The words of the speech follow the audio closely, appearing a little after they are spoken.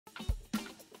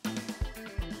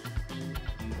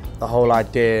the whole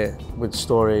idea with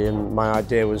Story, and my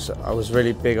idea was I was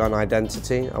really big on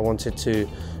identity. I wanted to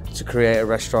create a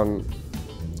restaurant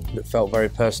that felt very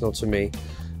personal to me,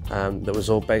 that was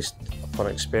all based upon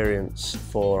experience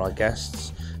for our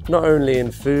guests, not only in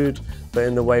food but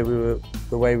in the way we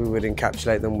would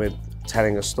encapsulate them with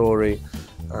telling a story,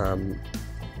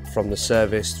 from the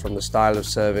service, from the style of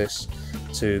service,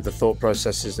 to the thought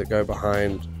processes that go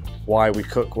behind why we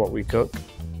cook what we cook.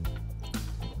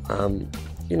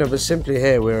 You know, but simply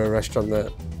here we're a restaurant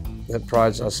that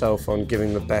prides ourselves on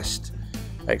giving the best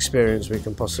experience we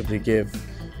can possibly give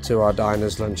to our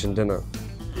diners, lunch and dinner.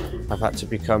 I've had to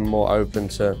become more open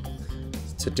to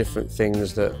different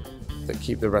things that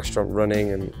keep the restaurant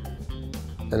running, and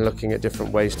looking at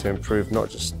different ways to improve not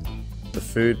just the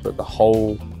food but the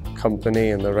whole company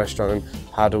and the restaurant, and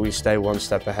how do we stay one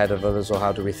step ahead of others, or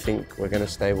how do we think we're going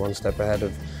to stay one step ahead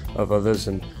of others,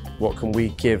 and what can we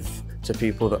give to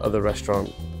people that other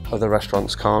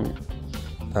restaurants can't.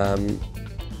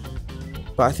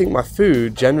 But I think my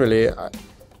food generally, I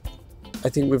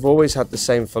think we've always had the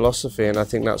same philosophy, and I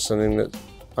think that's something that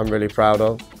I'm really proud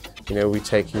of. You know, we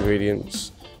take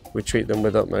ingredients, we treat them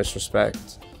with utmost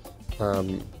respect,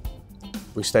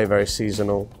 we stay very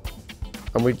seasonal,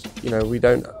 and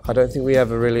I don't think we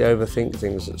ever really overthink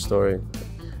things at Story.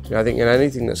 You know, I think in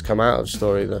anything that's come out of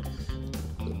Story, the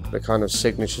kind of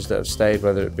signatures that have stayed,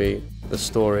 whether it be the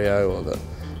Storeo or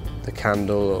the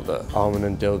candle or the almond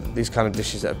and dill, these kind of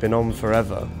dishes that have been on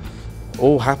forever,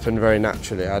 all happened very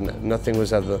naturally. Nothing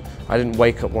was ever, I didn't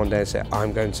wake up one day and say,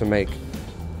 I'm going to make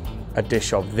a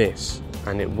dish of this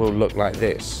and it will look like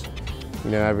this.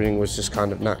 You know, everything was just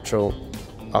kind of natural.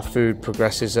 Our food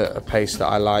progresses at a pace that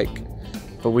I like,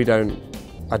 but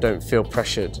I don't feel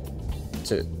pressured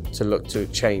to look to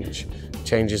change.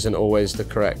 Change isn't always the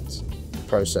correct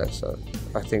process. So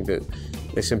I think that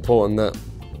it's important that,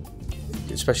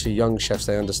 especially young chefs,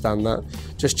 they understand that.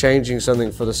 Just changing something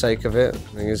for the sake of it, I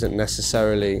think, isn't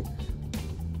necessarily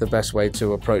the best way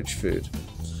to approach food.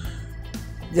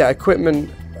 Yeah,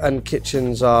 equipment and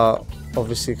kitchens are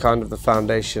obviously kind of the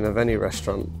foundation of any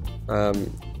restaurant.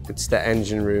 It's the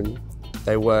engine room.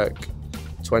 They work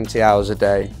 20 hours a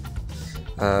day.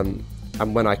 And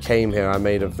when I came here, I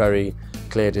made a very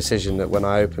clear decision that when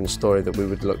I opened Story, that we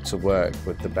would look to work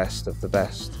with the best of the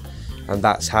best. And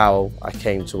that's how I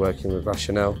came to working with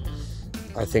Michelin.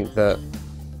 I think that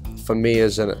for me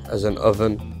as an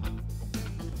oven,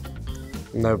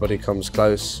 nobody comes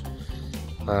close,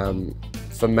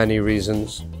 for many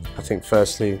reasons. I think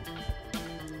firstly,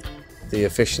 the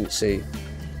efficiency,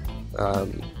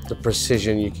 the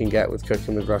precision you can get with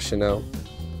cooking with Michelin,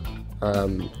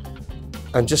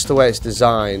 and just the way it's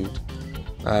designed.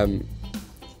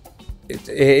 It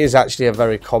is actually a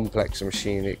very complex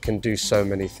machine. It can do so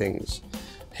many things.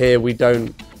 Here we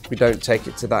don't take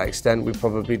it to that extent. We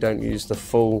probably don't use the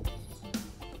full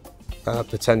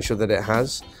potential that it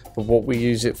has. But what we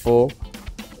use it for,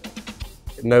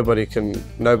 nobody can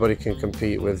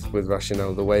compete with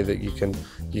Michelin. The way that you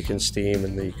can steam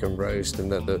and that you can roast, and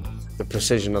that the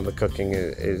precision on the cooking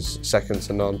is second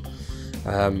to none.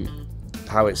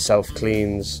 How it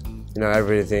self-cleans, you know,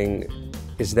 everything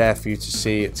is there for you to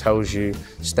see. It tells you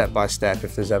step by step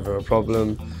if there's ever a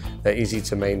problem. They're easy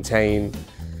to maintain.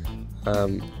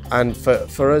 And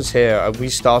for us here, we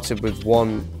started with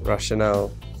one Michelin,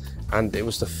 and it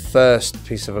was the first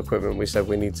piece of equipment we said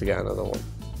we need to get another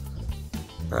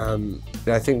one.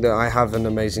 I think that I have an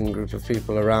amazing group of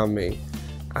people around me,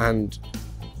 and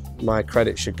my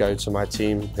credit should go to my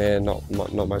team here, not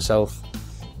myself.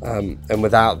 And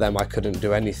without them, I couldn't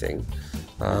do anything.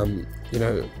 You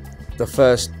know, the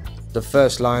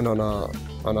first line on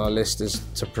our list is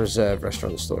to preserve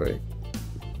Restaurant Story.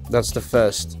 That's the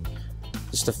first.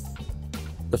 It's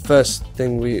the first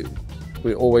thing we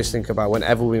always think about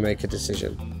whenever we make a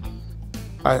decision.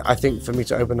 I think for me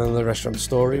to open another Restaurant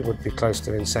Story would be close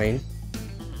to insane,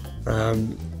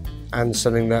 and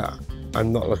something that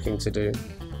I'm not looking to do.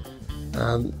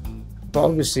 But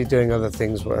obviously doing other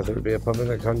things, whether it be a pub in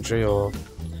the country or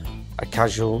a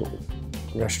casual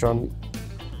restaurant.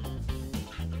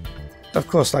 Of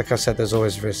course, like I said, there's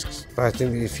always risks. But I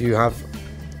think that if you have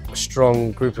a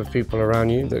strong group of people around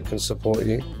you that can support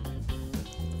you,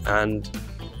 and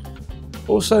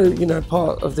also, you know,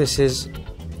 part of this is,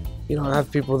 you know, I have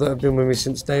people that have been with me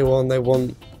since day one. They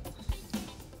want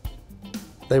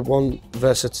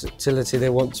versatility. They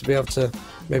want to be able to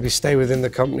maybe stay within the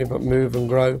company but move and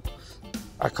grow.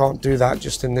 I can't do that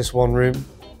just in this one room.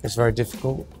 It's very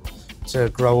difficult to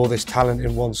grow all this talent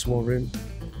in one small room.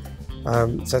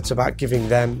 So it's about giving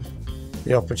them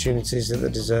the opportunities that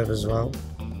they deserve as well.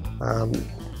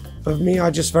 For me, I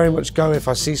just very much go if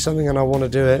I see something and I want to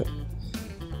do it,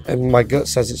 and my gut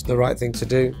says it's the right thing to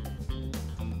do.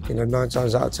 You know, 9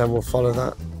 times out of 10 we'll follow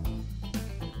that.